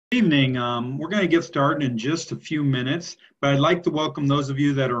Evening. We're going to get started in just a few minutes, but I'd like to welcome those of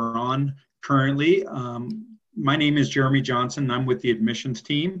you that are on currently. My name is Jeremy Johnson, and I'm with the admissions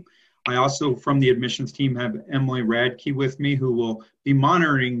team. I also, from the admissions team, have Emily Radke with me, who will be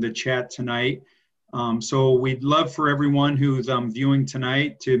monitoring the chat tonight. So we'd love for everyone who's viewing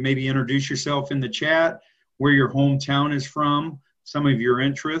tonight to maybe introduce yourself in the chat, where your hometown is from, some of your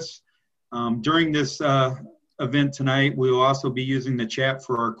interests. During this event tonight, we will also be using the chat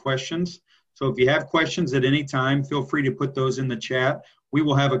for our questions. So if you have questions at any time, feel free to put those in the chat. We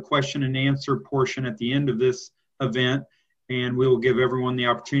will have a question and answer portion at the end of this event, and we will give everyone the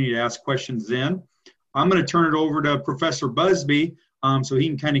opportunity to ask questions then. I'm going to turn it over to Professor Busby so he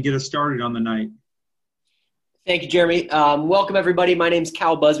can kind of get us started on the night. Thank you, Jeremy. Welcome, everybody. My name is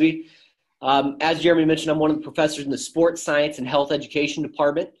Cal Busby. As Jeremy mentioned, I'm one of the professors in the Sports Science and Health Education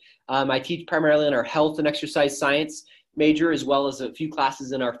Department. I teach primarily in our health and exercise science major, as well as a few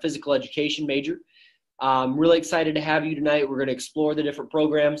classes in our physical education major. I'm really excited to have you tonight. We're going to explore the different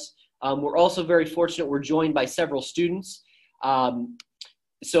programs. We're also very fortunate. We're joined by several students.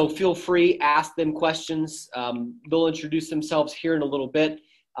 So feel free, ask them questions. They'll introduce themselves here in a little bit,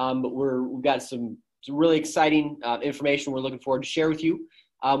 but we've got some really exciting information we're looking forward to share with you.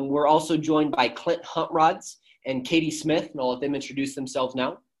 We're also joined by Clint Huntrods and Katie Smith, and I'll let them introduce themselves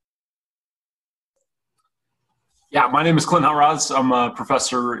now. Yeah, my name is Clint Huntrods. I'm a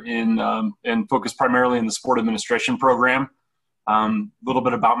professor and focus primarily in the sport administration program. A little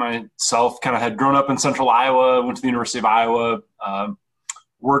bit about myself, kind of had grown up in central Iowa, went to the University of Iowa,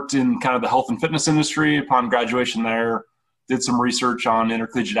 worked in kind of the health and fitness industry upon graduation there, did some research on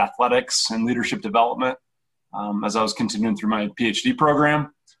intercollegiate athletics and leadership development as I was continuing through my PhD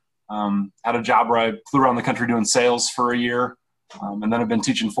program. Had a job where I flew around the country doing sales for a year, and then I've been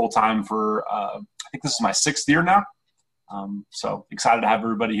teaching full-time for I think this is my 6th year now. So excited to have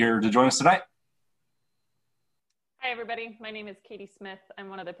everybody here to join us tonight. Hi, everybody. My name is Katie Smith. I'm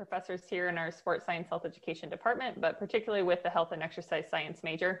one of the professors here in our Sports Science Health Education Department, but particularly with the Health and Exercise Science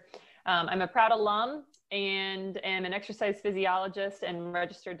major. I'm a proud alum and am an exercise physiologist and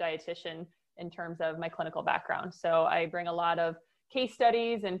registered dietitian in terms of my clinical background. So I bring a lot of case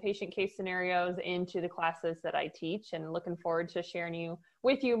studies and patient case scenarios into the classes that I teach, and looking forward to sharing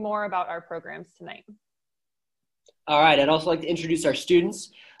with you more about our programs tonight. All right, I'd also like to introduce our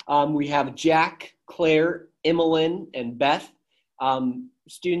students. We have Jack, Claire, Emmeline, and Beth.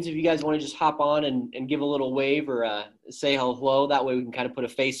 Students, if you guys want to just hop on and give a little wave or say hello, that way we can kind of put a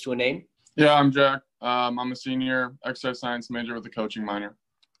face to a name. Yeah, I'm Jack. I'm a senior exercise science major with a coaching minor.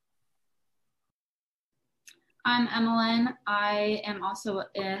 I'm Emmeline. I am also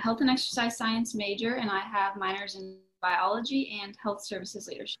a health and exercise science major, and I have minors in biology and health services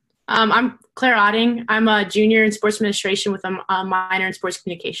leadership. I'm Claire Otting. I'm a junior in sports administration with a minor in sports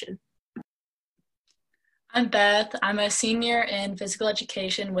communication. I'm Beth. I'm a senior in physical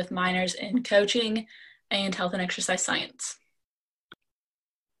education with minors in coaching and health and exercise science.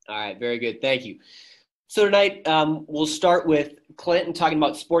 All right, very good. Thank you. So tonight we'll start with Clinton talking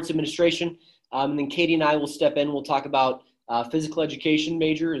about sports administration. And then Katie and I will step in. We'll talk about physical education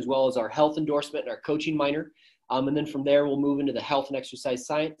major, as well as our health endorsement and our coaching minor. And then from there, we'll move into the health and exercise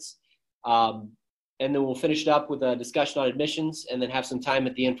science. And then we'll finish it up with a discussion on admissions and then have some time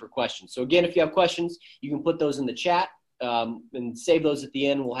at the end for questions. So again, if you have questions, you can put those in the chat and save those at the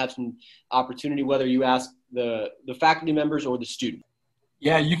end. We'll have some opportunity, whether you ask the faculty members or the student.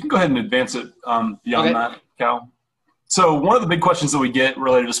 Yeah, you can go ahead and advance it beyond that, Cal. So one of the big questions that we get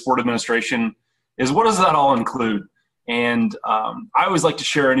related to sport administration is, what does that all include? And I always like to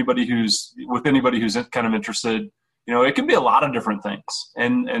share anybody who's kind of interested. You know, it can be a lot of different things.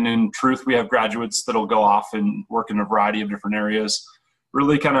 And in truth, we have graduates that'll go off and work in a variety of different areas.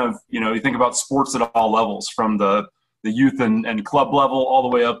 Really kind of, you think about sports at all levels, from the youth and club level all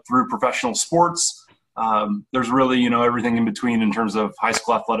the way up through professional sports. There's really, everything in between in terms of high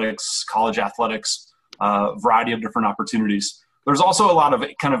school athletics, college athletics, variety of different opportunities. There's also a lot of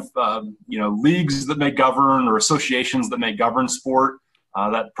kind of, leagues that may govern, or associations that may govern sport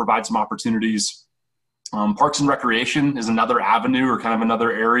that provide some opportunities. Parks and recreation is another avenue, or kind of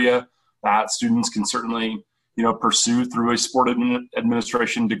another area that students can certainly, pursue through a sport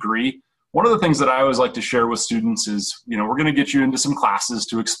administration degree. One of the things that I always like to share with students is, we're going to get you into some classes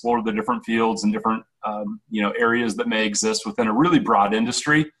to explore the different fields and different, areas that may exist within a really broad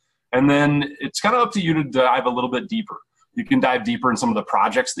industry. And then it's kind of up to you to dive a little bit deeper. You can dive deeper in some of the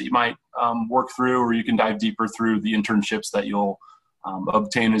projects that you might work through, or you can dive deeper through the internships that you'll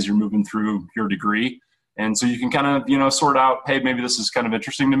obtain as you're moving through your degree. And so you can kind of, sort out, hey, maybe this is kind of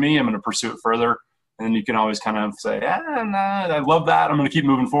interesting to me. I'm going to pursue it further. And then you can always kind of say, nah, I love that. I'm going to keep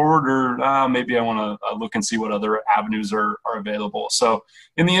moving forward, or maybe I want to look and see what other avenues are available. So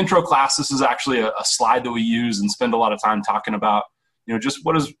in the intro class, this is actually a slide that we use and spend a lot of time talking about, just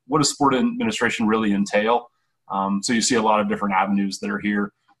what does sport administration really entail? So you see a lot of different avenues that are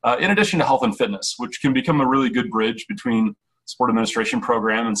here, in addition to health and fitness, which can become a really good bridge between sport administration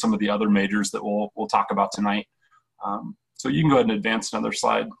program and some of the other majors that we'll talk about tonight. So you can go ahead and advance another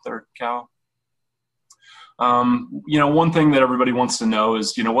slide there, Cal. One thing that everybody wants to know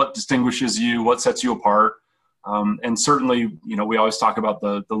is, what distinguishes you, what sets you apart. And certainly, we always talk about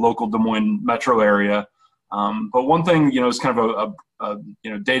the local Des Moines metro area. But one thing, is kind of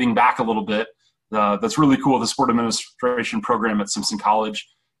dating back a little bit, that's really cool. The sport administration program at Simpson College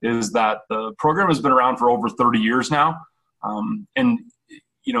is that the program has been around for over 30 years now. And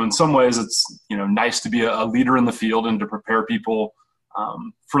in some ways it's, nice to be a leader in the field and to prepare people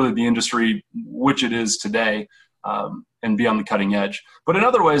for the industry, which it is today, and be on the cutting edge. But in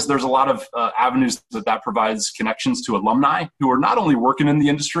other ways, there's a lot of avenues that provides connections to alumni who are not only working in the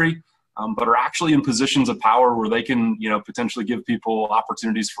industry, but are actually in positions of power where they can, potentially give people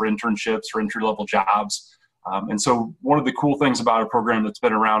opportunities for internships or entry-level jobs. And so one of the cool things about a program that's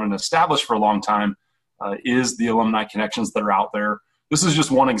been around and established for a long time is the alumni connections that are out there. This is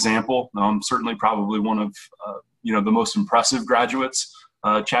just one example. Certainly probably one of, the most impressive graduates,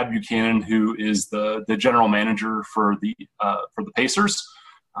 Chad Buchanan, who is the general manager for the Pacers.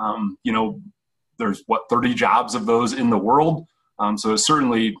 There's 30 jobs of those in the world. So it's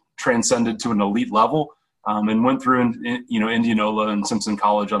certainly transcended to an elite level, and went through Indianola and Simpson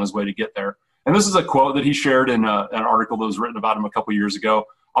College on his way to get there. And this is a quote that he shared in an article that was written about him a couple years ago.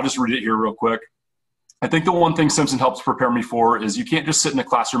 I'll just read it here real quick. I think the one thing Simpson helps prepare me for is you can't just sit in a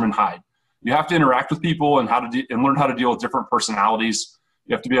classroom and hide. You have to interact with people and learn how to deal with different personalities.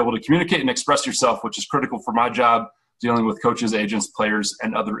 You have to be able to communicate and express yourself, which is critical for my job, dealing with coaches, agents, players,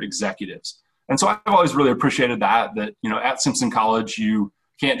 and other executives. And so I've always really appreciated that at Simpson College, you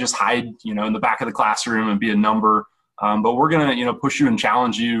can't just hide, in the back of the classroom and be a number, but we're going to, push you and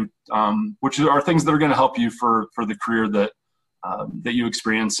challenge you, which are things that are going to help you for the career that you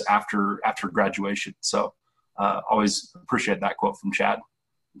experience after graduation. So always appreciate that quote from Chad.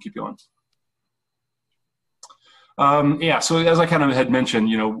 Keep going. So as I kind of had mentioned,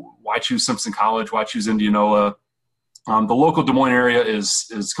 why choose Simpson College? Why choose Indianola? The local Des Moines area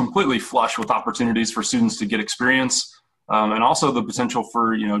is completely flush with opportunities for students to get experience, and also the potential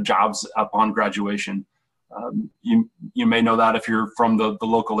for, jobs upon graduation. You may know that if you're from the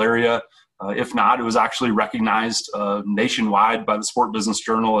local area. If not, it was actually recognized nationwide by the Sport Business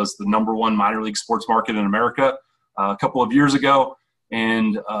Journal as the #1 minor league sports market in America a couple of years ago.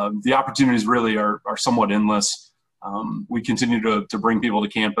 And the opportunities really are somewhat endless. We continue to bring people to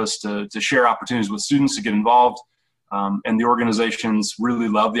campus to share opportunities with students to get involved. And the organizations really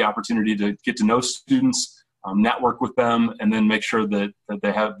love the opportunity to get to know students, network with them, and then make sure that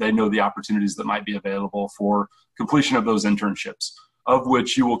they know the opportunities that might be available for completion of those internships, of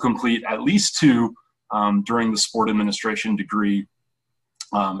which you will complete at least 2 during the sport administration degree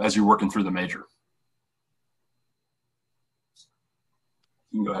as you're working through the major.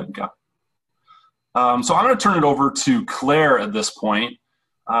 You can go ahead and go. So I'm going to turn it over to Claire at this point.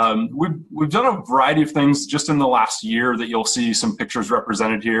 We've done a variety of things just in the last year that you'll see some pictures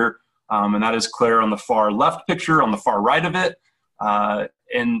represented here. And that is Claire on the far left picture, on the far right of it.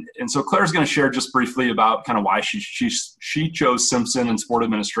 And so Claire's going to share just briefly about kind of why she chose Simpson and sport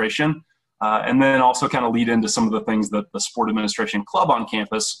administration, and then also kind of lead into some of the things that the sport administration club on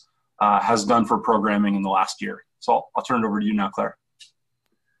campus has done for programming in the last year. So I'll turn it over to you now, Claire.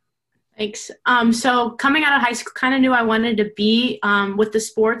 Thanks. So coming out of high school, kind of knew I wanted to be with the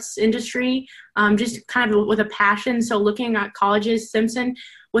sports industry, just kind of with a passion. So looking at colleges, Simpson,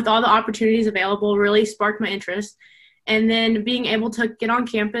 with all the opportunities available, really sparked my interest. And then being able to get on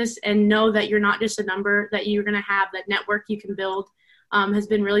campus and know that you're not just a number, that you're going to have that network you can build has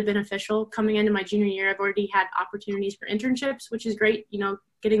been really beneficial. Coming into my junior year, I've already had opportunities for internships, which is great,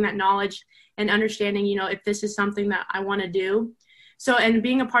 getting that knowledge and understanding, if this is something that I want to do. So, and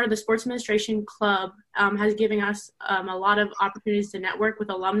being a part of the sports administration club has given us a lot of opportunities to network with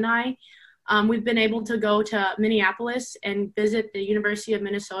alumni. We've been able to go to Minneapolis and visit the University of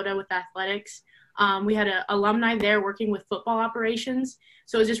Minnesota with athletics. We had an alumni there working with football operations.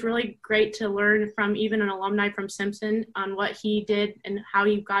 So it was just really great to learn from even an alumni from Simpson on what he did and how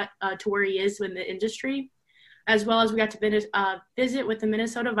he got to where he is in the industry. As well as we got to visit with the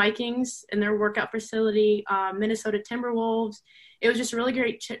Minnesota Vikings and their workout facility, Minnesota Timberwolves. It was just a really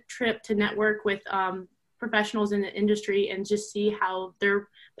great trip to network with professionals in the industry and just see how their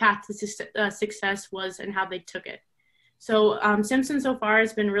path to success was and how they took it. So Simpson so far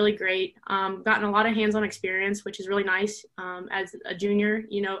has been really great. Gotten a lot of hands-on experience, which is really nice as a junior,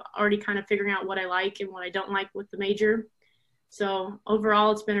 already kind of figuring out what I like and what I don't like with the major. So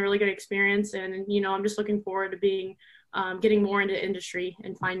overall, it's been a really good experience. And, I'm just looking forward to getting more into industry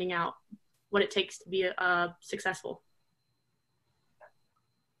and finding out what it takes to be successful.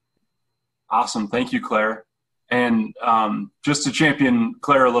 Awesome. Thank you, Claire. And just to champion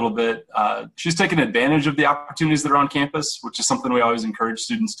Claire a little bit, she's taken advantage of the opportunities that are on campus, which is something we always encourage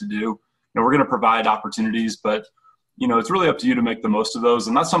students to do. We're going to provide opportunities, but it's really up to you to make the most of those.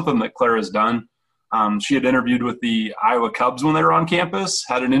 And that's something that Claire has done. She had interviewed with the Iowa Cubs when they were on campus,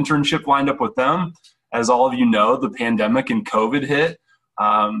 had an internship lined up with them. As all of you know, the pandemic and COVID hit,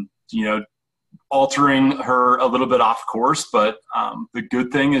 altering her a little bit off course. But the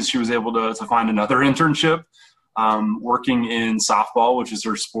good thing is she was able to find another internship working in softball, which is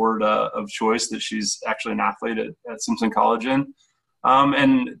her sport of choice that she's actually an athlete at Simpson College in.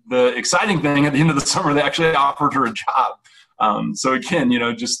 And the exciting thing, at the end of the summer, they actually offered her a job. So again,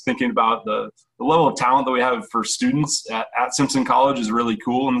 just thinking about the level of talent that we have for students at Simpson College is really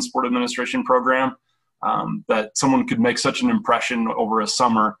cool in the sport administration program, that someone could make such an impression over a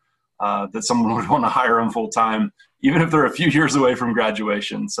summer that someone would want to hire them full time, even if they're a few years away from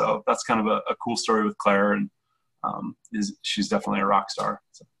graduation. So that's kind of a cool story with Claire, and she's definitely a rock star.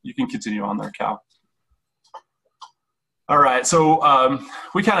 So you can continue on there, Cal. All right, so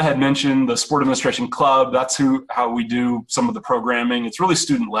we kind of had mentioned the Sport Administration Club. That's how we do some of the programming. It's really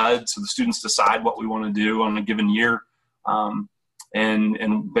student-led, so the students decide what we want to do on a given year.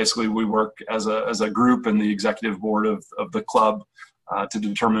 And basically we work as a group and the executive board of the club to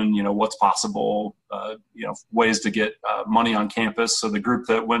determine, what's possible, ways to get money on campus. So the group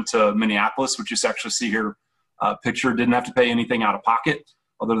that went to Minneapolis, which you actually see here picture, didn't have to pay anything out of pocket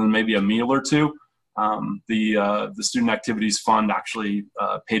other than maybe a meal or two. The Student Activities Fund actually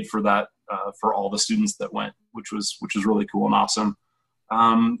paid for that for all the students that went, which was really cool and awesome.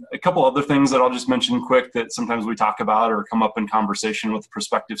 A couple other things that I'll just mention quick that sometimes we talk about or come up in conversation with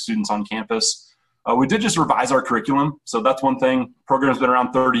prospective students on campus. We did just revise our curriculum. So that's one thing. The program's been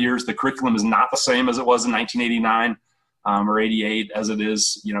around 30 years. The curriculum is not the same as it was in 1989 or 88 as it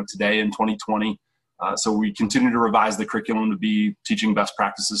is, today in 2020. So we continue to revise the curriculum to be teaching best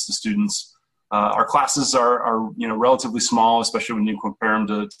practices to students. Our classes are relatively small, especially when you compare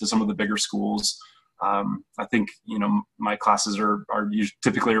them to some of the bigger schools. I think, my classes are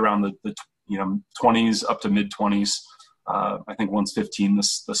typically around the 20s up to mid 20s. I think one's 15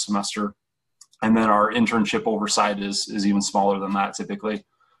 this semester. And then our internship oversight is even smaller than that typically.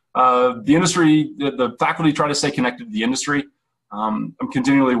 The industry, the faculty try to stay connected to the industry. I'm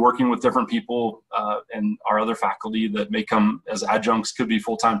continually working with different people and our other faculty that may come as adjuncts, could be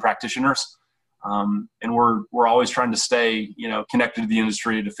full-time practitioners. And we're always trying to stay, connected to the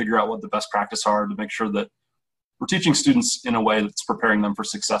industry to figure out what the best practice are to make sure that we're teaching students in a way that's preparing them for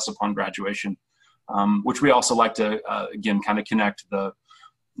success upon graduation, which we also like to, again, kind of connect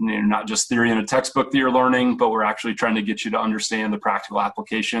not just theory in a textbook that you're learning, but we're actually trying to get you to understand the practical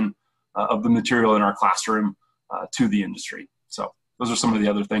application of the material in our classroom to the industry. So those are some of the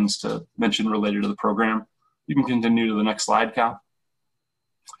other things to mention related to the program. You can continue to the next slide, Cal.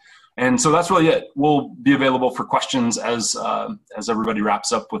 And so that's really it. We'll be available for questions as everybody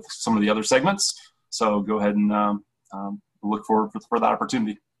wraps up with some of the other segments. So go ahead and look forward for that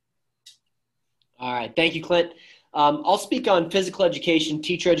opportunity. All right. Thank you, Clint. I'll speak on physical education,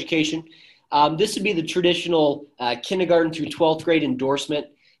 teacher education. This would be the traditional kindergarten through 12th grade endorsement,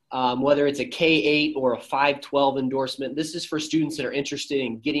 whether it's a K-8 or a 512 endorsement. This is for students that are interested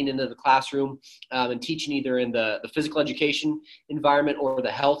in getting into the classroom and teaching either in the physical education environment or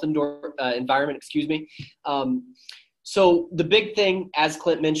the health environment, So the big thing, as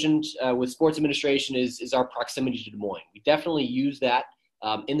Clint mentioned, with sports administration is our proximity to Des Moines. We definitely use that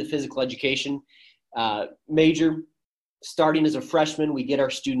in the physical education major. Starting as a freshman, we get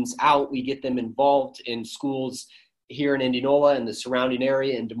our students out, we get them involved in schools here in Indianola and the surrounding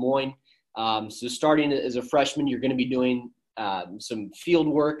area in Des Moines. So starting as a freshman, you're going to be doing some field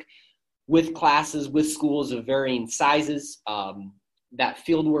work with classes, with schools of varying sizes. That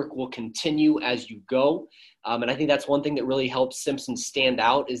field work will continue as you go. And I think that's one thing that really helps Simpson stand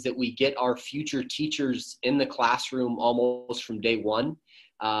out is that we get our future teachers in the classroom almost from day one,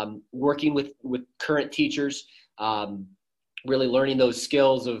 working with current teachers, really learning those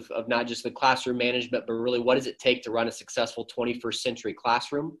skills of not just the classroom management, but really what does it take to run a successful 21st century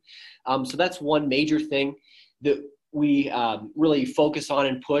classroom. So that's one major thing that we really focus on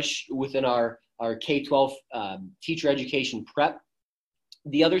and push within our our K-12 teacher education prep.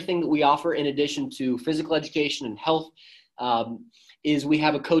 The other thing that we offer in addition to physical education and health is we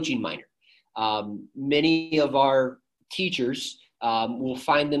have a coaching minor. Many of our teachers will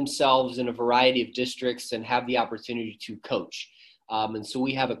find themselves in a variety of districts and have the opportunity to coach. And so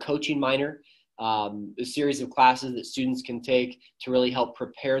we have a coaching minor, a series of classes that students can take to really help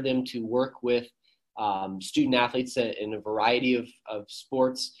prepare them to work with student athletes in a variety of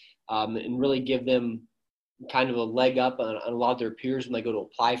sports, and really give them kind of a leg up on a lot of their peers when they go to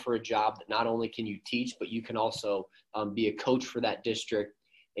apply for a job, that not only can you teach, but you can also be a coach for that district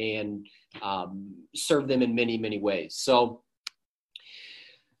and serve them in many, many ways. So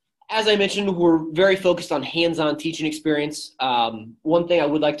as I mentioned, we're very focused on hands-on teaching experience. One thing I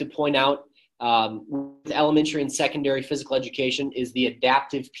would like to point out with elementary and secondary physical education is the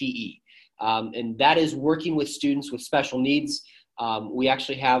adaptive PE. And that is working with students with special needs. We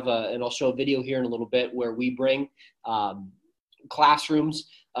actually have, and I'll show a video here in a little bit, where we bring classrooms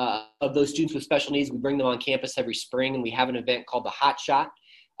of those students with special needs. We bring them on campus every spring, and we have an event called the Hot Shot,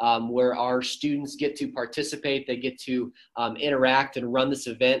 where our students get to participate. They get to interact and run this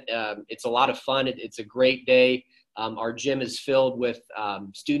event. It's a lot of fun. It's a great day. Our gym is filled with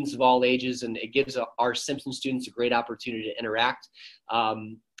students of all ages, and it gives our Simpson students a great opportunity to interact.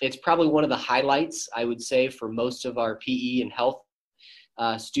 It's probably one of the highlights, I would say, for most of our PE and health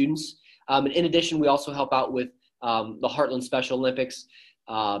students. And in addition, we also help out with the Heartland Special Olympics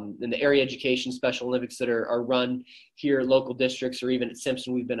and the area education Special Olympics that are run here at local districts, or even at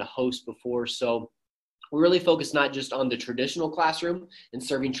Simpson. We've been a host before. So we really focus not just on the traditional classroom and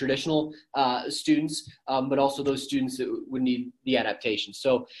serving traditional students, but also those students that would need the adaptation.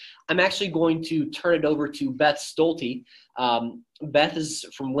 So I'm actually going to turn it over to Beth Stolte. Beth is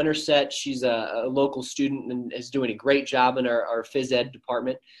from Winterset. She's a local student and is doing a great job in our phys ed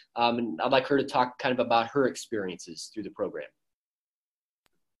department. And I'd like her to talk kind of about her experiences through the program.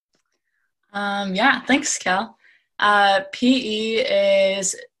 Yeah, thanks, Cal. PE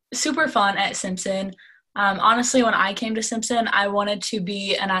is super fun at Simpson. Honestly, when I came to Simpson, I wanted to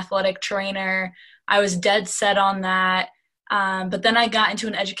be an athletic trainer. I was dead set on that. But then I got into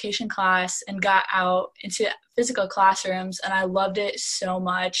an education class and got out into physical classrooms, and I loved it so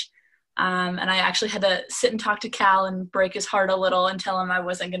much. And I actually had to sit and talk to Cal and break his heart a little and tell him I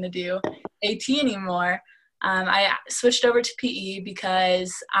wasn't going to do AT anymore. I switched over to PE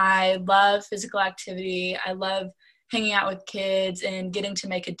because I love physical activity. I love hanging out with kids and getting to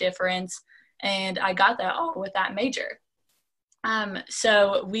make a difference. And I got that all with that major.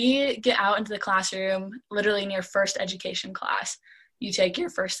 So we get out into the classroom literally in your first education class. You take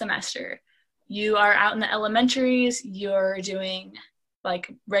your first semester. You are out in the elementaries. You're doing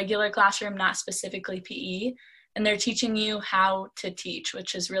like regular classroom, not specifically PE. And they're teaching you how to teach,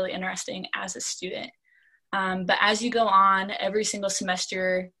 which is really interesting as a student. But as you go on, every single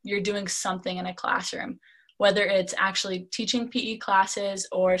semester, you're doing something in a classroom, whether it's actually teaching PE classes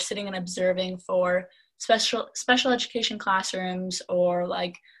or sitting and observing for special education classrooms, or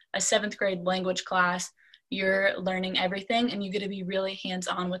like a 7th grade language class. You're learning everything, and you get to be really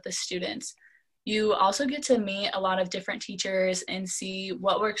hands-on with the students. You also get to meet a lot of different teachers and see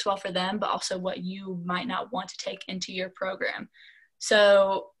what works well for them, but also what you might not want to take into your program.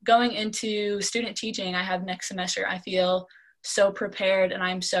 So going into student teaching, I have next semester, I feel so prepared, and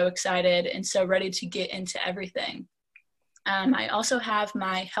I'm so excited and so ready to get into everything. I also have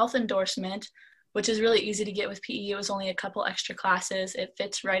my health endorsement, which is really easy to get with PE. It was only a couple extra classes. It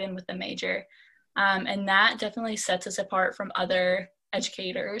fits right in with the major. And that definitely sets us apart from other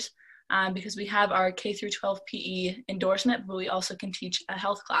educators because we have our K through 12 PE endorsement, but we also can teach a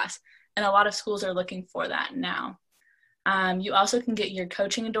health class. And a lot of schools are looking for that now. You also can get your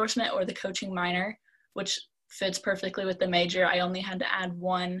coaching endorsement or the coaching minor, which fits perfectly with the major. I only had to add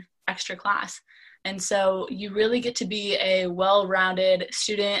one extra class. And so you really get to be a well-rounded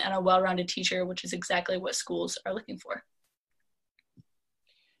student and a well-rounded teacher, which is exactly what schools are looking for.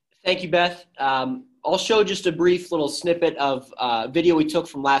 Thank you, Beth. I'll show just a brief little snippet of video we took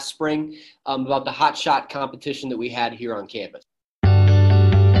from last spring about the Hot Shot competition that we had here on campus.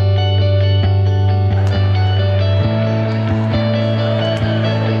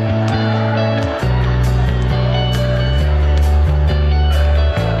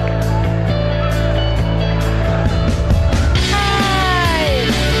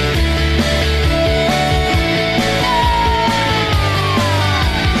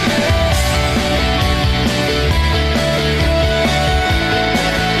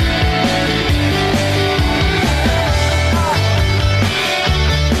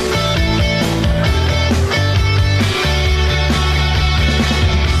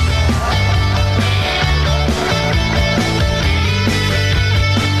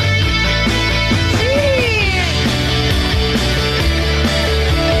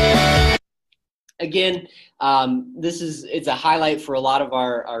 Again, it's a highlight for a lot of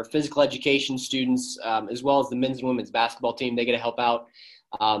our physical education students, as well as the men's and women's basketball team. They get to help out.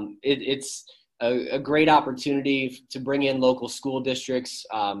 It's a great opportunity to bring in local school districts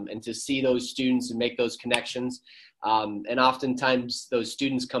and to see those students and make those connections. And oftentimes those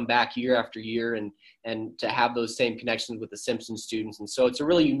students come back year after year and to have those same connections with the Simpson students. And so it's a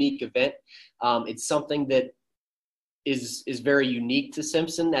really unique event. It's something that is very unique to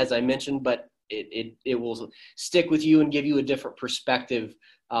Simpson, as I mentioned, but it will stick with you and give you a different perspective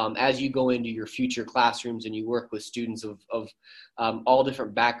as you go into your future classrooms and you work with students of all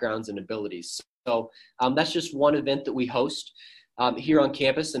different backgrounds and abilities. So that's just one event that we host here on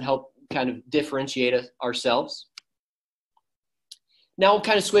campus and help kind of differentiate ourselves. Now we'll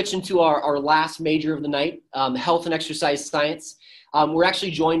kind of switch into our last major of the night, health and exercise science. We're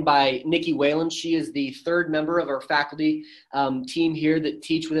actually joined by Nikki Whalen. She is the third member of our faculty team here that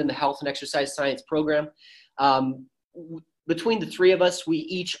teach within the health and exercise science program. Between the three of us, we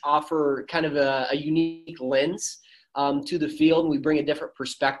each offer kind of a unique lens to the field, and we bring a different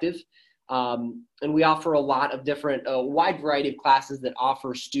perspective. And we offer a lot of different, a wide variety of classes that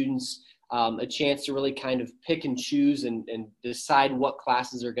offer students a chance to really kind of pick and choose and decide what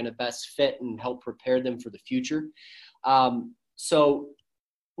classes are going to best fit and help prepare them for the future. So,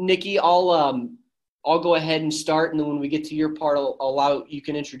 Nikki, I'll go ahead and start, and then when we get to your part, I'll allow you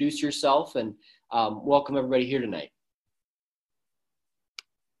can introduce yourself and welcome everybody here tonight.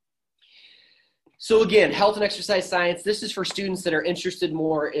 So again, health and exercise science, this is for students that are interested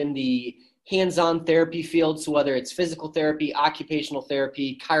more in the hands-on therapy field. So whether it's physical therapy, occupational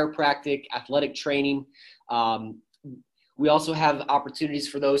therapy, chiropractic, athletic training. We also have opportunities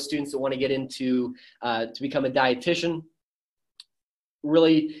for those students that want to get into to become a dietitian.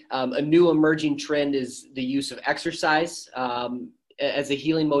 Really, a new emerging trend is the use of exercise as a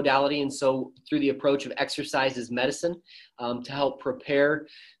healing modality. And so through the approach of exercise as medicine to help prepare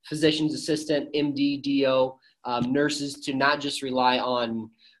physician's assistant, MD, DO, nurses to not just rely on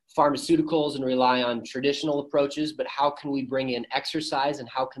pharmaceuticals and rely on traditional approaches, but how can we bring in exercise and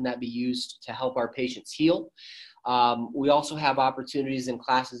how can that be used to help our patients heal? We also have opportunities in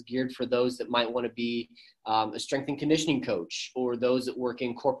classes geared for those that might want to be a strength and conditioning coach, or those that work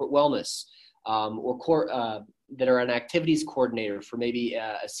in corporate wellness, or that are an activities coordinator for maybe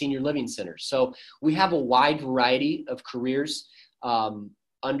a senior living center. So we have a wide variety of careers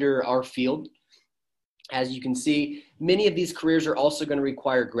under our field. As you can see, many of these careers are also going to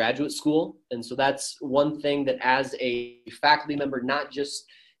require graduate school. And so that's one thing that as a faculty member, not just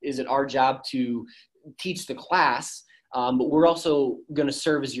is it our job to teach the class, but we're also going to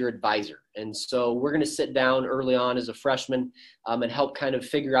serve as your advisor. And so we're going to sit down early on as a freshman and help kind of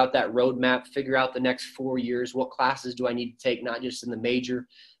figure out that roadmap, figure out the next 4 years, what classes do I need to take, not just in the major,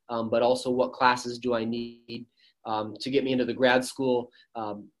 but also what classes do I need to get me into the grad school.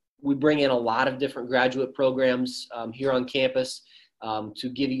 We bring in a lot of different graduate programs here on campus to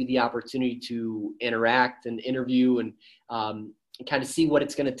give you the opportunity to interact and interview and kind of see what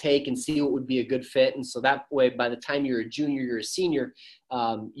it's going to take and see what would be a good fit. And so that way, by the time you're a junior, you're a senior,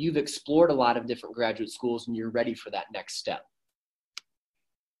 you've explored a lot of different graduate schools and you're ready for that next step.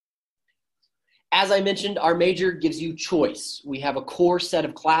 As I mentioned, our major gives you choice. We have a core set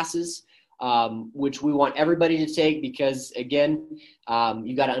of classes which we want everybody to take because, again,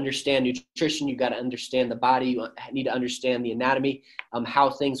 you got to understand nutrition, you got to understand the body, you need to understand the anatomy, how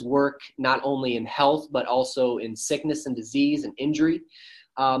things work, not only in health, but also in sickness and disease and injury.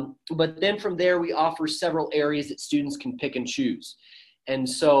 But then from there, we offer several areas that students can pick and choose. And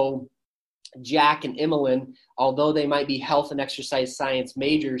so Jack and Emmeline, although they might be health and exercise science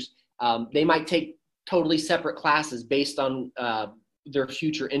majors, they might take totally separate classes based on their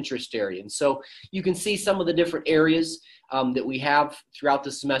future interest area. And so you can see some of the different areas that we have throughout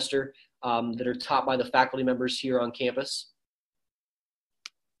the semester that are taught by the faculty members here on campus.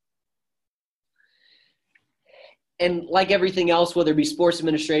 And like everything else, whether it be sports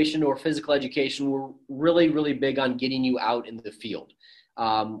administration or physical education, we're really, really big on getting you out in the field.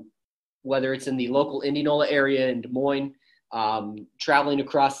 Whether it's in the local Indianola area in Des Moines, traveling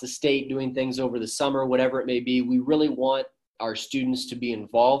across the state, doing things over the summer, whatever it may be, we really want our students to be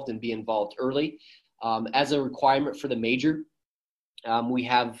involved and be involved early. As a requirement for the major, we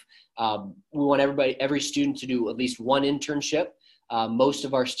want every student to do at least one internship. Most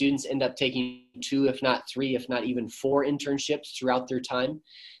of our students end up taking 2, if not 3, if not even 4 internships throughout their time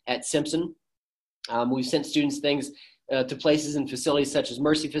at Simpson. We've sent students things to places and facilities such as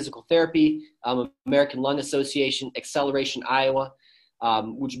Mercy Physical Therapy, American Lung Association, Acceleration Iowa,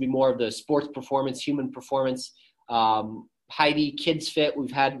 which would be more of the sports performance, human performance, Hy-Vee Kids Fit,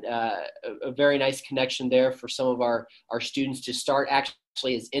 we've had a very nice connection there for some of our students to start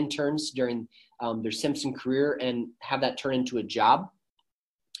actually as interns during their Simpson career and have that turn into a job.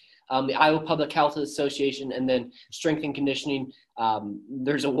 The Iowa Public Health Association, and then strength and conditioning.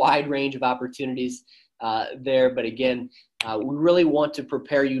 There's a wide range of opportunities there, but again, we really want to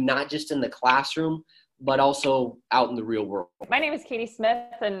prepare you not just in the classroom, but also out in the real world. My name is Katie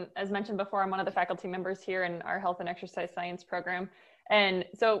Smith, and as mentioned before, I'm one of the faculty members here in our health and exercise science program. And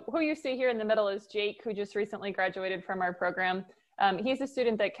so who you see here in the middle is Jake, who just recently graduated from our program. He's a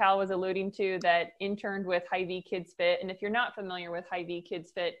student that Cal was alluding to that interned with Hy-Vee Kids Fit. And if you're not familiar with Hy-Vee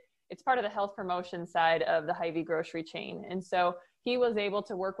Kids Fit, it's part of the health promotion side of the Hy-Vee grocery chain. And so he was able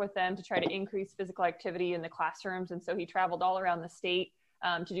to work with them to try to increase physical activity in the classrooms. And so he traveled all around the state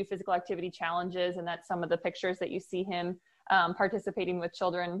to do physical activity challenges. And that's some of the pictures that you see him participating with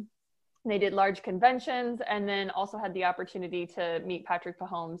children. They did large conventions and then also had the opportunity to meet Patrick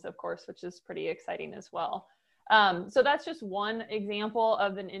Mahomes, of course, which is pretty exciting as well. So that's just one example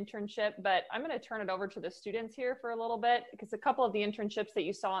of an internship, but I'm going to turn it over to the students here for a little bit, because a couple of the internships that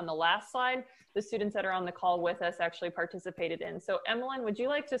you saw on the last slide, the students that are on the call with us actually participated in. So Emmeline, would you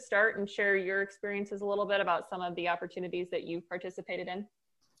like to start and share your experiences a little bit about some of the opportunities that you've participated in?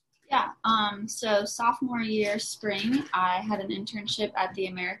 Yeah, so sophomore year spring, I had an internship at the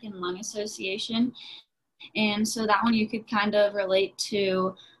American Lung Association. And so that one you could kind of relate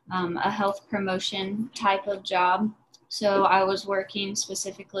to a health promotion type of job. So I was working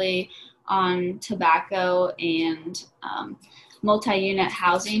specifically on tobacco and multi-unit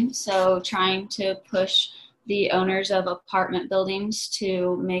housing. So trying to push the owners of apartment buildings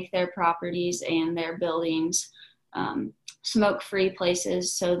to make their properties and their buildings smoke-free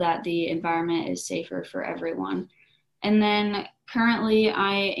places so that the environment is safer for everyone. And then currently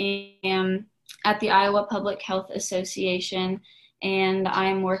I am at the Iowa Public Health Association, and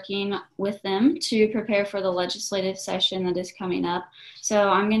I'm working with them to prepare for the legislative session that is coming up. So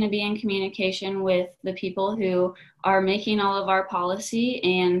I'm going to be in communication with the people who are making all of our policy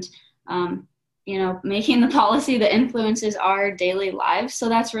and, making the policy that influences our daily lives. So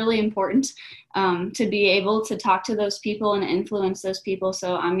that's really important to be able to talk to those people and influence those people.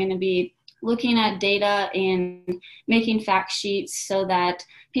 So I'm going to be looking at data and making fact sheets so that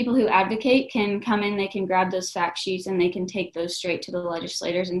people who advocate can come in, they can grab those fact sheets and they can take those straight to the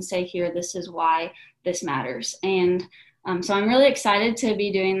legislators and say, here, this is why this matters. And so I'm really excited to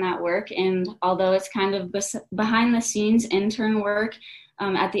be doing that work. And although it's kind of behind the scenes intern work,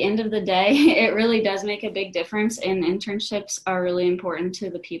 at the end of the day, it really does make a big difference. And internships are really important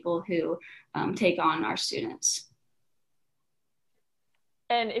to the people who take on our students.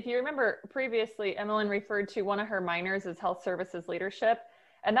 And if you remember previously, Emmeline referred to one of her minors as health services leadership.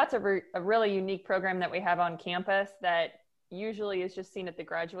 And that's a really unique program that we have on campus that usually is just seen at the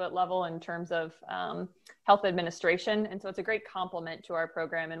graduate level in terms of health administration. And so it's a great complement to our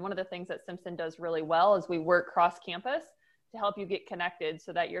program. And one of the things that Simpson does really well is we work cross campus to help you get connected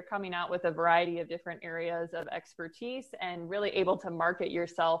so that you're coming out with a variety of different areas of expertise and really able to market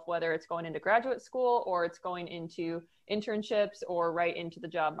yourself, whether it's going into graduate school or it's going into internships or right into the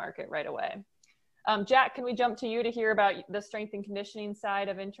job market right away. Jack, can we jump to you to hear about the strength and conditioning side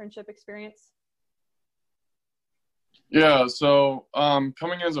of internship experience? Yeah, so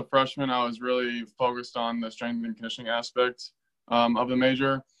coming in as a freshman, I was really focused on the strength and conditioning aspect of the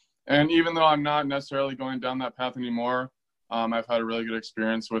major. And even though I'm not necessarily going down that path anymore, I've had a really good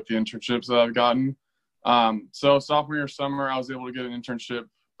experience with the internships that I've gotten. So sophomore year summer, I was able to get an internship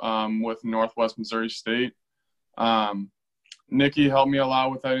with Northwest Missouri State. Nikki helped me a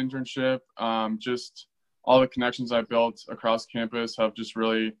lot with that internship. Just all the connections I built across campus have just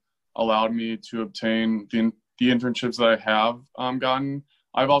really allowed me to obtain the internships that I have gotten.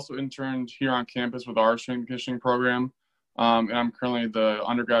 I've also interned here on campus with our strength and conditioning program, and I'm currently the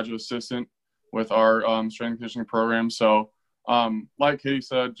undergraduate assistant with our strength and conditioning program. So like Katie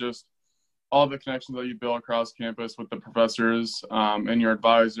said, just all the connections that you build across campus with the professors and your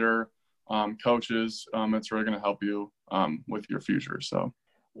advisor, coaches, it's really going to help you with your future. So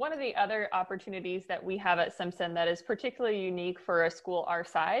one of the other opportunities that we have at Simpson that is particularly unique for a school our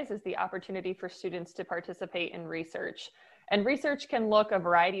size is the opportunity for students to participate in research. And research can look a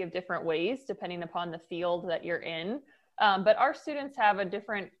variety of different ways depending upon the field that you're in. But our students have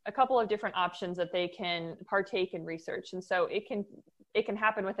a couple of different options that they can partake in research. And so it can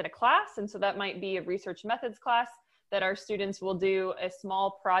happen within a class. And so that might be a research methods class that our students will do a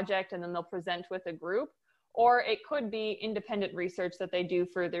small project and then they'll present with a group. Or it could be independent research that they do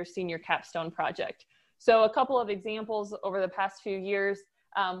for their senior capstone project. So a couple of examples over the past few years,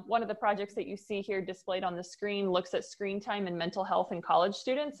 One of the projects that you see here displayed on the screen looks at screen time and mental health in college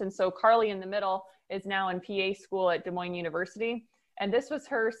students. And so Carly in the middle is now in PA school at Des Moines University. And this was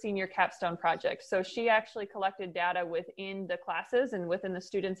her senior capstone project. So she actually collected data within the classes and within the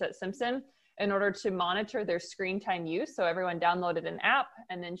students at Simpson in order to monitor their screen time use. So everyone downloaded an app,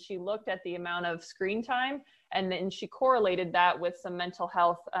 and then she looked at the amount of screen time, and then she correlated that with some mental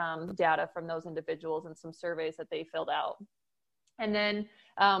health data from those individuals and some surveys that they filled out. And then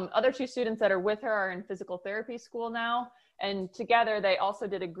other two students that are with her are in physical therapy school now. And together, they also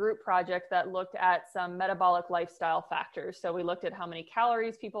did a group project that looked at some metabolic lifestyle factors. So we looked at how many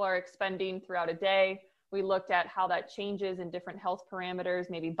calories people are expending throughout a day. We looked at how that changes in different health parameters,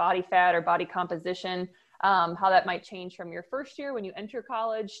 maybe body fat or body composition, how that might change from your first year when you enter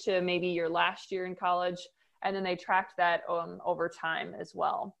college to maybe your last year in college. And then they tracked that over time as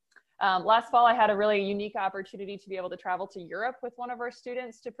well. Last fall, I had a really unique opportunity to be able to travel to Europe with one of our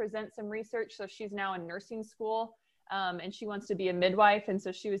students to present some research. So she's now in nursing school. And she wants to be a midwife. And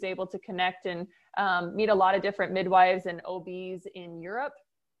so she was able to connect and meet a lot of different midwives and OBs in Europe,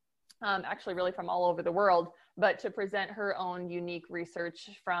 actually really from all over the world, but to present her own unique research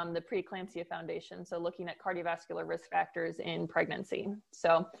from the Preeclampsia Foundation. So looking at cardiovascular risk factors in pregnancy.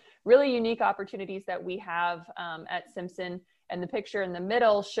 So really unique opportunities that we have at Simpson. And the picture in the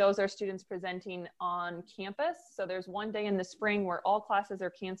middle shows our students presenting on campus. So there's one day in the spring where all classes are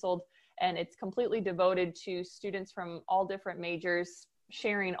canceled, and it's completely devoted to students from all different majors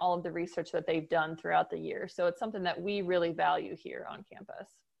sharing all of the research that they've done throughout the year. So it's something that we really value here on campus.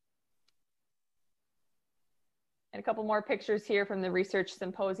 And a couple more pictures here from the research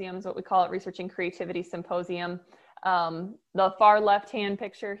symposiums, what we call it, Research and Creativity Symposium. The far left-hand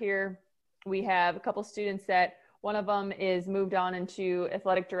picture here, we have a couple students that one of them is moved on into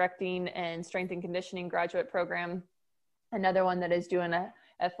athletic directing and strength and conditioning graduate program. Another one that is doing a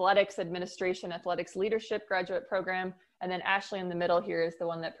athletics administration, athletics leadership graduate program. And then Ashley in the middle here is the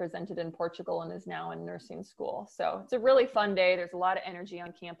one that presented in Portugal and is now in nursing school. So it's a really fun day. There's a lot of energy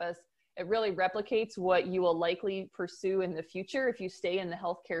on campus. It really replicates what you will likely pursue in the future if you stay in the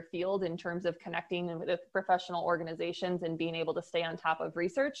healthcare field in terms of connecting with professional organizations and being able to stay on top of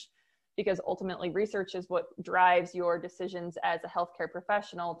research, because ultimately research is what drives your decisions as a healthcare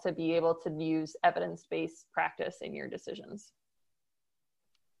professional to be able to use evidence-based practice in your decisions.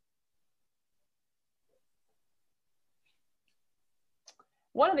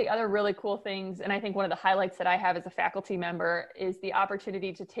 One of the other really cool things, and I think one of the highlights that I have as a faculty member, is the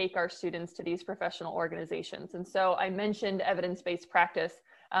opportunity to take our students to these professional organizations. And so I mentioned evidence-based practice.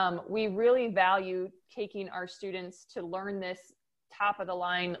 We really value taking our students to learn this top of the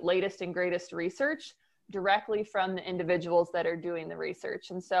line, latest and greatest research directly from the individuals that are doing the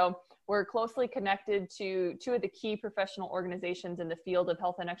research. And so we're closely connected to two of the key professional organizations in the field of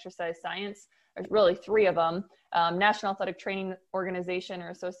health and exercise science. There's really three of them: National Athletic Training Organization or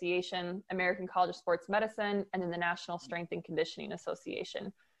Association, American College of Sports Medicine, and then the National Strength and Conditioning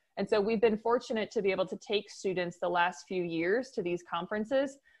Association. And so we've been fortunate to be able to take students the last few years to these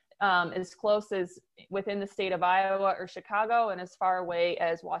conferences, as close as within the state of Iowa or Chicago, and as far away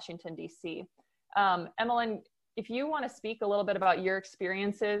as Washington, D.C. Emmeline, if you want to speak a little bit about your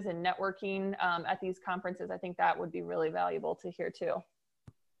experiences and networking at these conferences, I think that would be really valuable to hear too.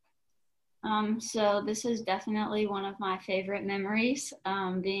 So this is definitely one of my favorite memories,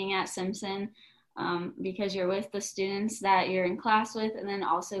 being at Simpson, because you're with the students that you're in class with, and then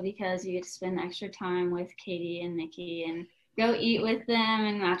also because you get to spend extra time with Katie and Nikki and go eat with them,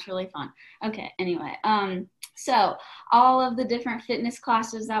 and that's really fun. Okay, anyway, so all of the different fitness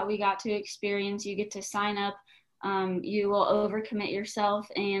classes that we got to experience, you get to sign up. You will overcommit yourself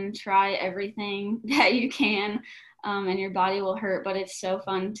and try everything that you can, and your body will hurt, but it's so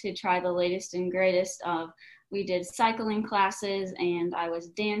fun to try the latest and greatest of. We did cycling classes, and I was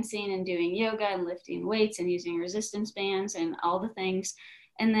dancing and doing yoga and lifting weights and using resistance bands and all the things.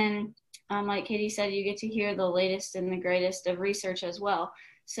 And then, like Katie said, you get to hear the latest and the greatest of research as well.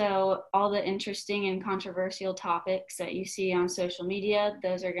 So all the interesting and controversial topics that you see on social media,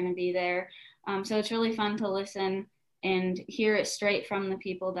 those are going to be there. So it's really fun to listen and hear it straight from the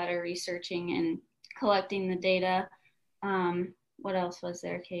people that are researching and collecting the data. What else was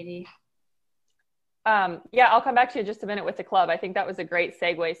there, Katie? Yeah, I'll come back to you in just a minute with the club. I think that was a great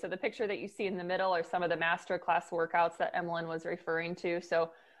segue. So the picture that you see in the middle are some of the master class workouts that Emmeline was referring to.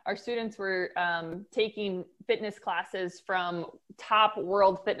 So our students were taking fitness classes from top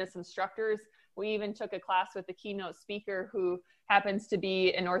world fitness instructors. We even took a class with the keynote speaker who happens to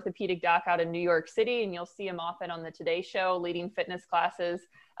be an orthopedic doc out in New York City, and you'll see him often on the Today Show leading fitness classes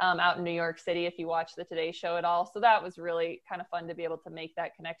out in New York City if you watch the Today Show at all. So that was really kind of fun to be able to make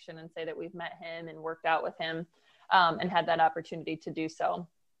that connection and say that we've met him and worked out with him and had that opportunity to do so.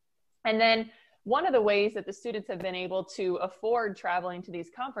 And then one of the ways that the students have been able to afford traveling to these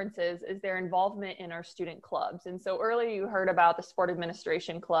conferences is their involvement in our student clubs. And so earlier you heard about the Sport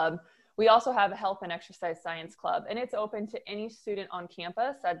Administration Club. We also have a Health and Exercise Science Club, and it's open to any student on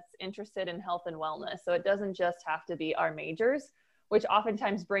campus that's interested in health and wellness. So it doesn't just have to be our majors, which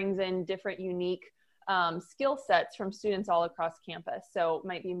oftentimes brings in different unique skill sets from students all across campus. So it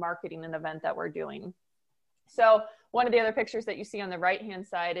might be marketing an event that we're doing. So one of the other pictures that you see on the right-hand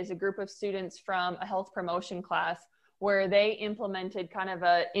side is a group of students from a health promotion class where they implemented kind of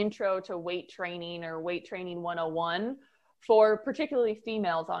an intro to weight training or weight training 101 for particularly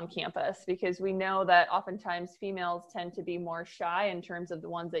females on campus, because we know that oftentimes females tend to be more shy in terms of the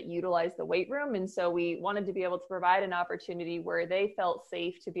ones that utilize the weight room. And so we wanted to be able to provide an opportunity where they felt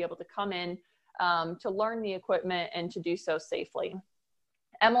safe to be able to come in to learn the equipment and to do so safely.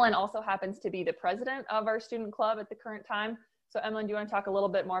 Emmeline also happens to be the president of our student club at the current time. So Emmeline, do you want to talk a little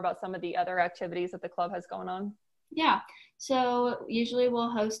bit more about some of the other activities that the club has going on? Yeah, so usually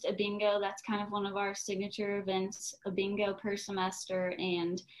we'll host a bingo. That's kind of one of our signature events, a bingo per semester.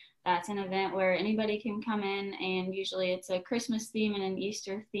 And that's an event where anybody can come in, and usually it's a Christmas theme and an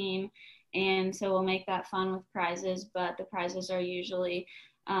Easter theme. And so we'll make that fun with prizes, but the prizes are usually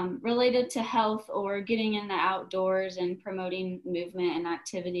related to health or getting in the outdoors and promoting movement and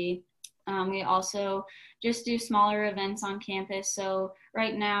activity. We also just do smaller events on campus. So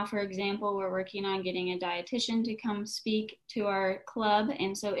right now, for example, we're working on getting a dietitian to come speak to our club.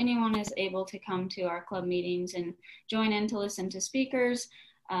 And so anyone is able to come to our club meetings and join in to listen to speakers.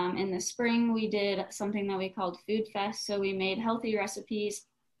 In the spring, we did something that we called Food Fest. So we made healthy recipes,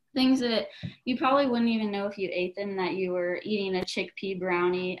 things that you probably wouldn't even know if you ate them, that you were eating a chickpea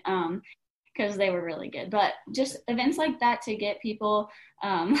brownie, because they were really good. But just events like that to get people,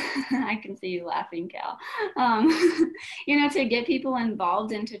 I can see you laughing, Cal, to get people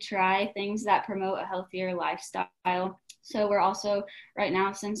involved and to try things that promote a healthier lifestyle. So we're also, right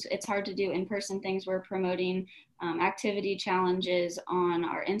now, since it's hard to do in-person things, we're promoting activity challenges on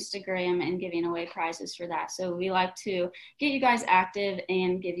our Instagram and giving away prizes for that. So we like to get you guys active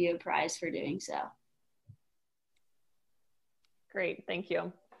and give you a prize for doing so. Great, thank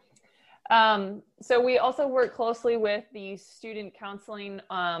you. So we also work closely with the student counseling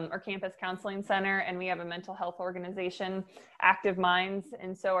or campus counseling center, and we have a mental health organization, Active Minds.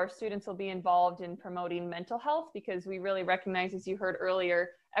 And so our students will be involved in promoting mental health, because we really recognize, as you heard earlier,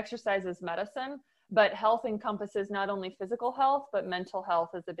 exercise is medicine, but health encompasses not only physical health, but mental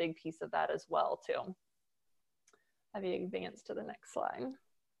health is a big piece of that as well too. Have you advanced to the next slide?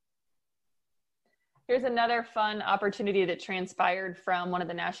 Here's another fun opportunity that transpired from one of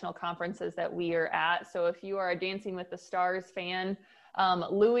the national conferences that we are at. So if you are a Dancing with the Stars fan,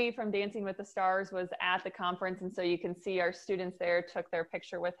 Louis from Dancing with the Stars was at the conference. And so you can see our students there took their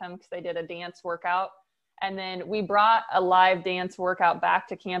picture with him because they did a dance workout. And then we brought a live dance workout back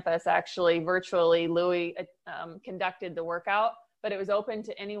to campus, actually virtually. Louis conducted the workout, but it was open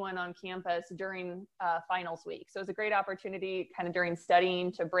to anyone on campus during finals week. So it was a great opportunity kind of during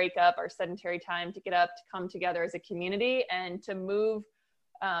studying to break up our sedentary time, to get up, to come together as a community and to move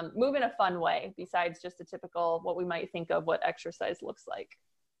in a fun way, besides just a typical, what we might think of what exercise looks like.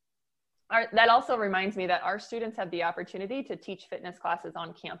 That also reminds me that our students have the opportunity to teach fitness classes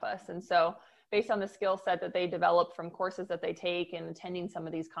on campus. And so based on the skill set that they develop from courses that they take and attending some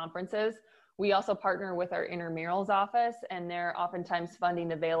of these conferences, we also partner with our intramurals office, and they're oftentimes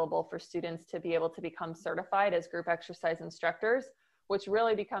funding available for students to be able to become certified as group exercise instructors, which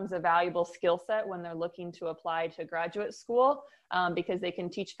really becomes a valuable skill set when they're looking to apply to graduate school, because they can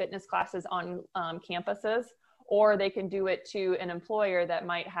teach fitness classes on campuses, or they can do it to an employer that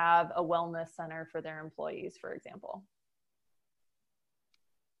might have a wellness center for their employees, for example.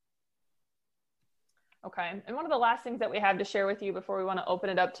 Okay, and one of the last things that we have to share with you before we want to open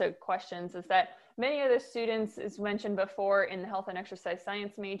it up to questions is that many of the students, as mentioned before, in the health and exercise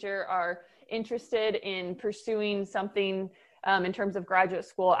science major are interested in pursuing something in terms of graduate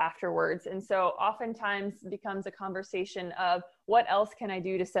school afterwards. And so oftentimes becomes a conversation of what else can I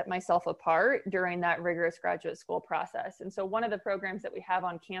do to set myself apart during that rigorous graduate school process. And so one of the programs that we have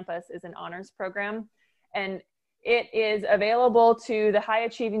on campus is an honors program, and it is available to the high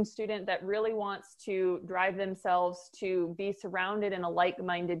achieving student that really wants to drive themselves to be surrounded in a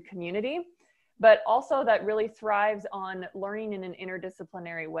like-minded community, but also that really thrives on learning in an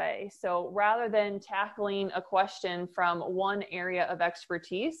interdisciplinary way. So rather than tackling a question from one area of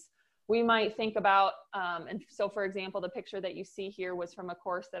expertise, we might think about, and so for example, the picture that you see here was from a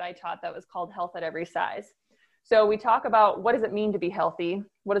course that I taught that was called Health at Every Size. So we talk about, what does it mean to be healthy?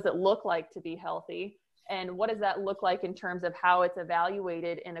 What does it look like to be healthy? And what does that look like in terms of how it's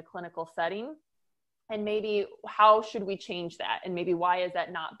evaluated in a clinical setting? And maybe how should we change that? And maybe why is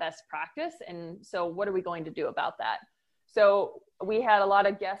that not best practice? And so what are we going to do about that? So we had a lot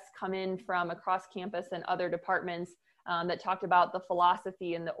of guests come in from across campus and other departments that talked about the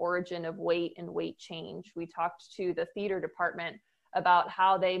philosophy and the origin of weight and weight change. We talked to the theater department about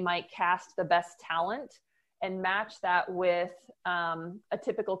how they might cast the best talent and match that with a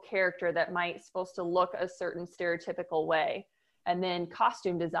typical character that might supposed to look a certain stereotypical way. And then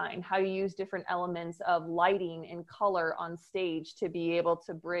costume design, how you use different elements of lighting and color on stage to be able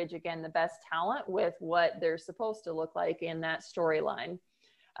to bridge, again, the best talent with what they're supposed to look like in that storyline.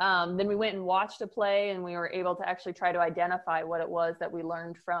 Then we went and watched a play, and we were able to actually try to identify what it was that we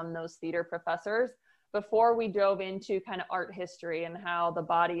learned from those theater professors before we dove into kind of art history and how the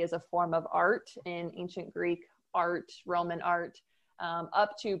body is a form of art in ancient Greek art, Roman art,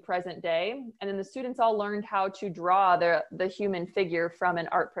 up to present day. And then the students all learned how to draw the human figure from an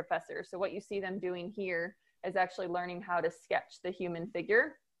art professor. So what you see them doing here is actually learning how to sketch the human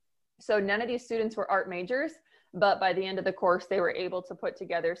figure. So none of these students were art majors, but by the end of the course, they were able to put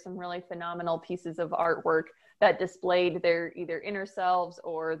together some really phenomenal pieces of artwork that displayed their either inner selves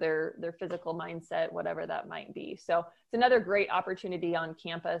or their physical mindset, whatever that might be. So it's another great opportunity on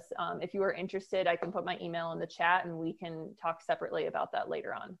campus. If you are interested, I can put my email in the chat and we can talk separately about that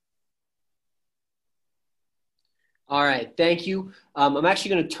later on. All right, thank you. I'm actually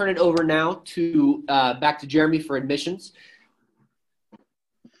going to turn it over now to back to Jeremy for admissions.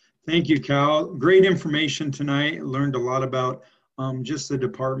 Thank you, Cal. Great information tonight. Learned a lot about just the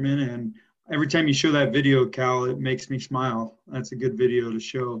department, and every time you show that video, Cal, it makes me smile. That's a good video to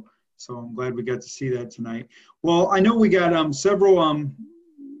show. So I'm glad we got to see that tonight. Well, I know we got several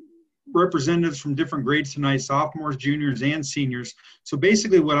representatives from different grades tonight, sophomores, juniors, and seniors. So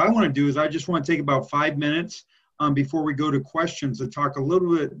basically what I want to do is I just want to take about 5 minutes before we go to questions to talk a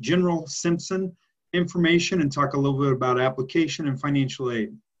little bit general Simpson information and talk a little bit about application and financial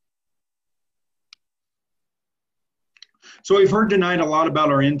aid. So we've heard tonight a lot about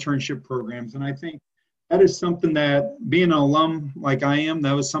our internship programs, and I think that is something that, being an alum like I am,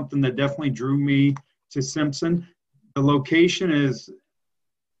 that was something that definitely drew me to Simpson. The location is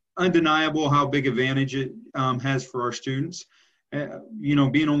undeniable how big advantage it has for our students. You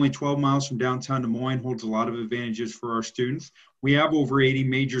know, being only 12 miles from downtown Des Moines holds a lot of advantages for our students. We have over 80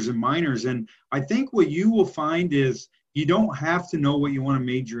 majors and minors, and I think what you will find is you don't have to know what you want to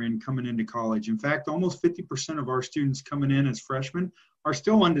major in coming into college. In fact, almost 50% of our students coming in as freshmen are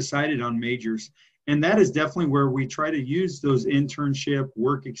still undecided on majors. And that is definitely where we try to use those internship,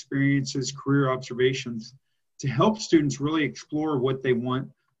 work experiences, career observations to help students really explore what they want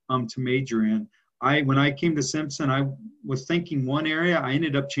to major in. When I came to Simpson, I was thinking one area. I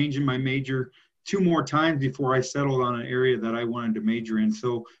ended up changing my major 2 more times before I settled on an area that I wanted to major in.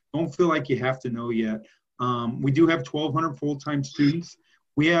 So don't feel like you have to know yet. We do have 1,200 full-time students.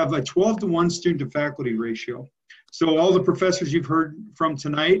 We have a 12-to-1 student-to-faculty ratio. So all the professors you've heard from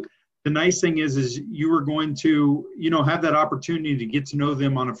tonight, the nice thing is you are going to, have that opportunity to get to know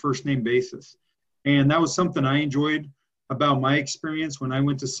them on a first-name basis. And that was something I enjoyed about my experience when I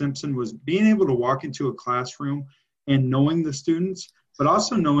went to Simpson, was being able to walk into a classroom and knowing the students, but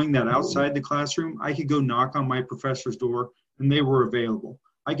also knowing that outside the classroom, I could go knock on my professor's door and they were available.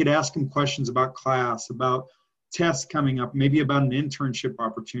 I could ask them questions about class, about tests coming up, maybe about an internship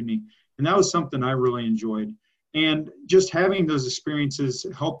opportunity. And that was something I really enjoyed. And just having those experiences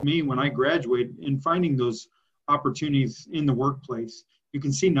helped me when I graduated in finding those opportunities in the workplace. You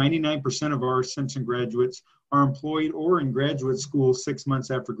can see 99% of our Simpson graduates are employed or in graduate school 6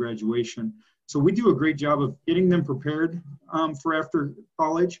 months after graduation. So we do a great job of getting them prepared for after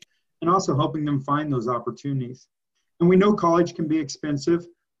college and also helping them find those opportunities. And we know college can be expensive.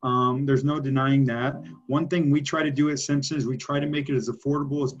 There's no denying that. One thing we try to do at Simpson is we try to make it as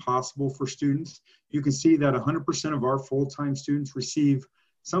affordable as possible for students. You can see that 100% of our full-time students receive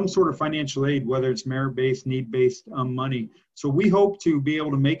some sort of financial aid, whether it's merit-based, need-based money. So we hope to be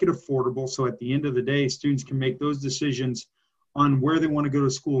able to make it affordable so at the end of the day, students can make those decisions on where they want to go to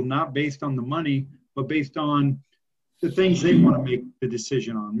school, not based on the money, but based on the things they want to make the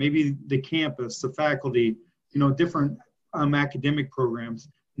decision on. Maybe the campus, the faculty, different academic programs.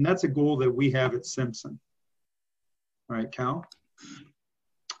 And that's a goal that we have at Simpson. All right, Cal.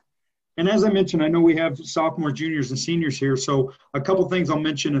 And as I mentioned, I know we have sophomores, juniors, and seniors here. So a couple things I'll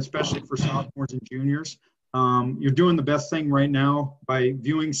mention, especially for sophomores and juniors. You're doing the best thing right now by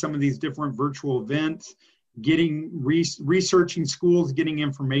viewing some of these different virtual events, getting researching schools, getting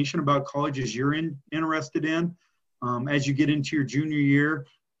information about colleges you're interested in. As you get into your junior year,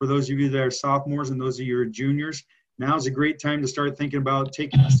 for those of you that are sophomores and those of you who are juniors, now is a great time to start thinking about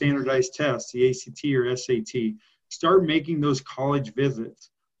taking the standardized tests, the ACT or SAT. Start making those college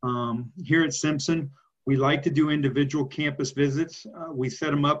visits. Here at Simpson, we like to do individual campus visits. We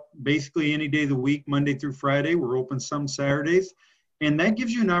set them up basically any day of the week, Monday through Friday. We're open some Saturdays. And that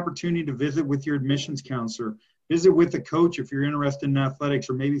gives you an opportunity to visit with your admissions counselor, visit with a coach if you're interested in athletics,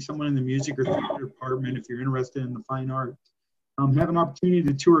 or maybe someone in the music or theater department if you're interested in the fine arts. Have an opportunity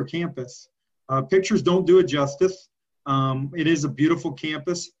to tour campus. Pictures don't do it justice. It is a beautiful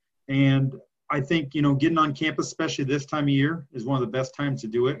campus, and I think, getting on campus, especially this time of year, is one of the best times to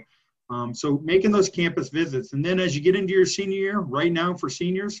do it. So making those campus visits. And then as you get into your senior year, right now for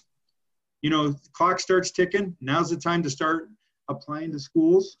seniors, the clock starts ticking. Now's the time to start applying to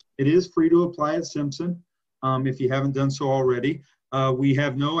schools. It is free to apply at Simpson if you haven't done so already. We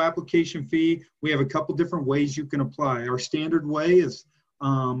have no application fee. We have a couple different ways you can apply. Our standard way is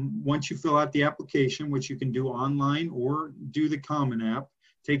once you fill out the application, which you can do online or do the Common App,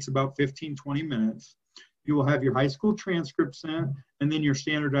 takes about 15-20 minutes. You will have your high school transcript sent and then your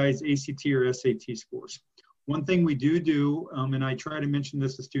standardized ACT or SAT scores. One thing we do, and I try to mention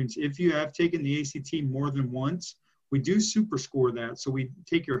this to students, if you have taken the ACT more than once, we do super score that. So we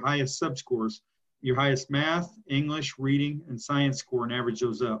take your highest sub-scores, your highest math, English, reading, and science score, and average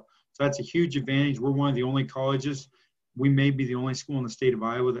those up. So that's a huge advantage. We're one of the only colleges, we may be the only school in the state of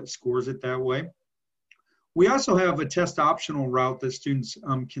Iowa that scores it that way. We also have a test optional route that students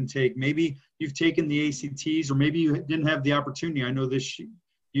can take. Maybe you've taken the ACTs, or maybe you didn't have the opportunity. I know this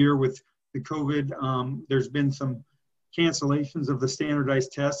year with the COVID, there's been some cancellations of the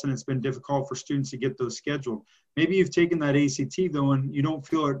standardized tests, and it's been difficult for students to get those scheduled. Maybe you've taken that ACT though, and you don't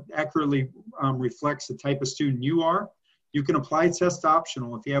feel it accurately reflects the type of student you are. You can apply test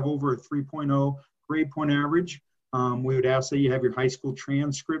optional. If you have over a 3.0 grade point average, we would ask that you have your high school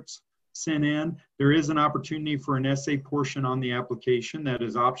transcripts sent in. There is an opportunity for an essay portion on the application that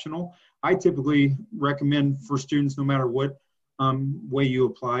is optional. I typically recommend for students, no matter what way you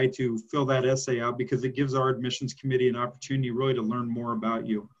apply, to fill that essay out, because it gives our admissions committee an opportunity really to learn more about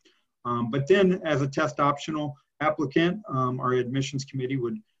you. But then as a test optional applicant, our admissions committee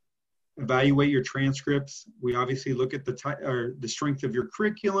would evaluate your transcripts. We obviously look at the strength of your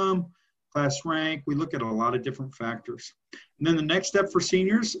curriculum, class rank. We look at a lot of different factors. And then the next step for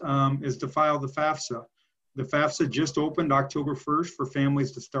seniors is to file the FAFSA. The FAFSA just opened October 1st for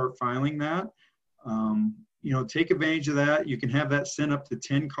families to start filing that. Take advantage of that. You can have that sent up to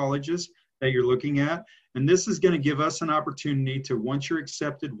 10 colleges that you're looking at. And this is going to give us an opportunity to, once you're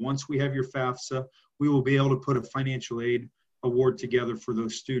accepted, once we have your FAFSA, we will be able to put a financial aid award together for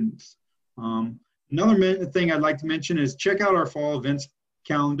those students. Another thing I'd like to mention is check out our fall events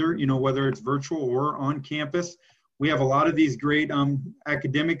calendar, whether it's virtual or on campus. We have a lot of these great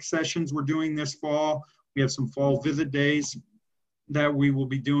academic sessions we're doing this fall. We have some fall visit days that we will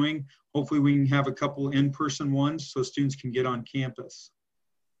be doing. Hopefully we can have a couple in-person ones so students can get on campus.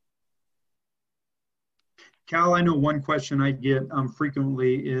 Cal, I know one question I get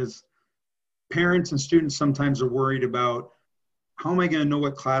frequently is parents and students sometimes are worried about, how am I going to know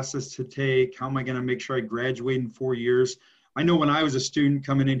what classes to take? How am I going to make sure I graduate in 4 years? I know when I was a student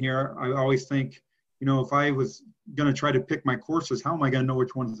coming in here, I always think, if I was going to try to pick my courses, how am I going to know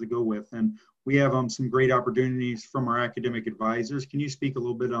which ones to go with? And we have some great opportunities from our academic advisors. Can you speak a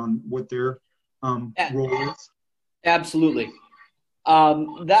little bit on what their role is? Absolutely.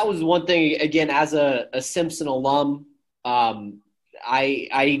 That was one thing, again, as a Simpson alum,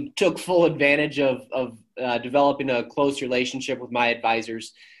 I took full advantage of developing a close relationship with my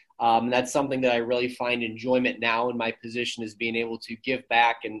advisors. That's something that I really find enjoyment now in my position, is being able to give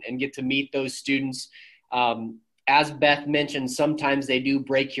back and get to meet those students. As Beth mentioned, sometimes they do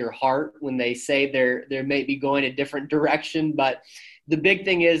break your heart when they say they may be going a different direction. But the big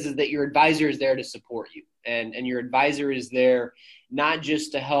thing is that your advisor is there to support you. And your advisor is there not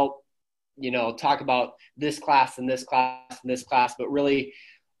just to help, talk about this class and this class and this class, but really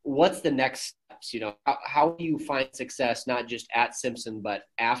what's the next steps? How do you find success, not just at Simpson, but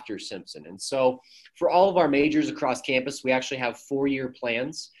after Simpson? And so for all of our majors across campus, we actually have 4-year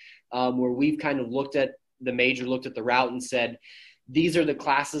plans where we've kind of looked at the major, looked at the route and said, these are the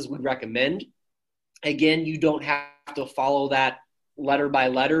classes we'd recommend. Again, you don't have to follow that letter by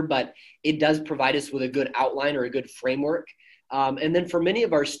letter, but it does provide us with a good outline or a good framework. And then for many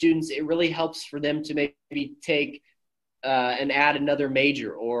of our students, it really helps for them to maybe take and add another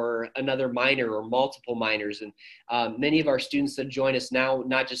major or another minor or multiple minors. And many of our students that join us now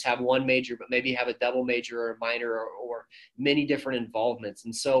not just have one major, but maybe have a double major or a minor or many different involvements.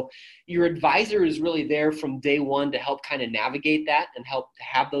 And so your advisor is really there from day one to help kind of navigate that and help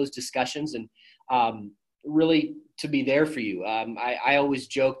have those discussions and really to be there for you. I always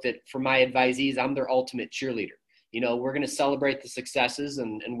joke that for my advisees, I'm their ultimate cheerleader. You know, we're going to celebrate the successes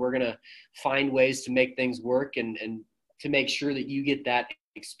and we're going to find ways to make things work and to make sure that you get that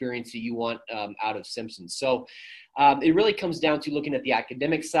experience that you want out of Simpson. So it really comes down to looking at the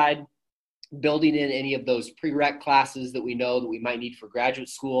academic side, building in any of those prereq classes that we know that we might need for graduate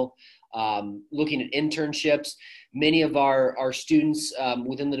school, looking at internships. Many of our students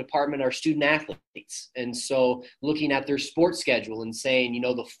within the department are student athletes. And so looking at their sports schedule and saying, you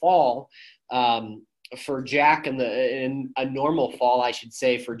know, the fall for Jack in a normal fall, I should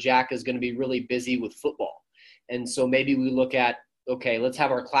say, for Jack is going to be really busy with football. And so maybe we look at, okay, let's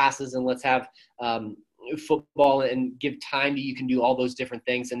have our classes and let's have football and give time that you can do all those different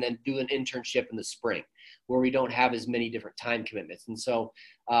things and then do an internship in the spring where we don't have as many different time commitments. And so,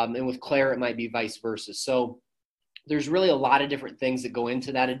 and with Claire, it might be vice versa. So there's really a lot of different things that go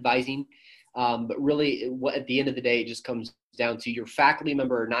into that advising. But really, at the end of the day, it just comes down to your faculty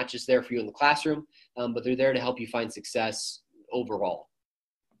member are not just there for you in the classroom, but they're there to help you find success overall.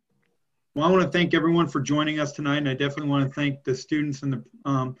 Well, I want to thank everyone for joining us tonight, and I definitely want to thank the students and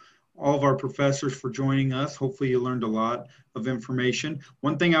all of our professors for joining us. Hopefully you learned a lot of information.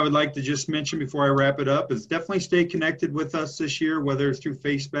 One thing I would like to just mention before I wrap it up is definitely stay connected with us this year, whether it's through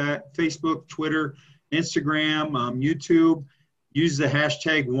Facebook, Twitter, Instagram, YouTube. Use the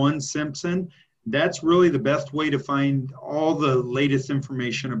hashtag #OneSimpson. That's really the best way to find all the latest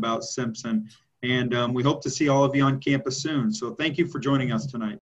information about Simpson. And we hope to see all of you on campus soon. So thank you for joining us tonight.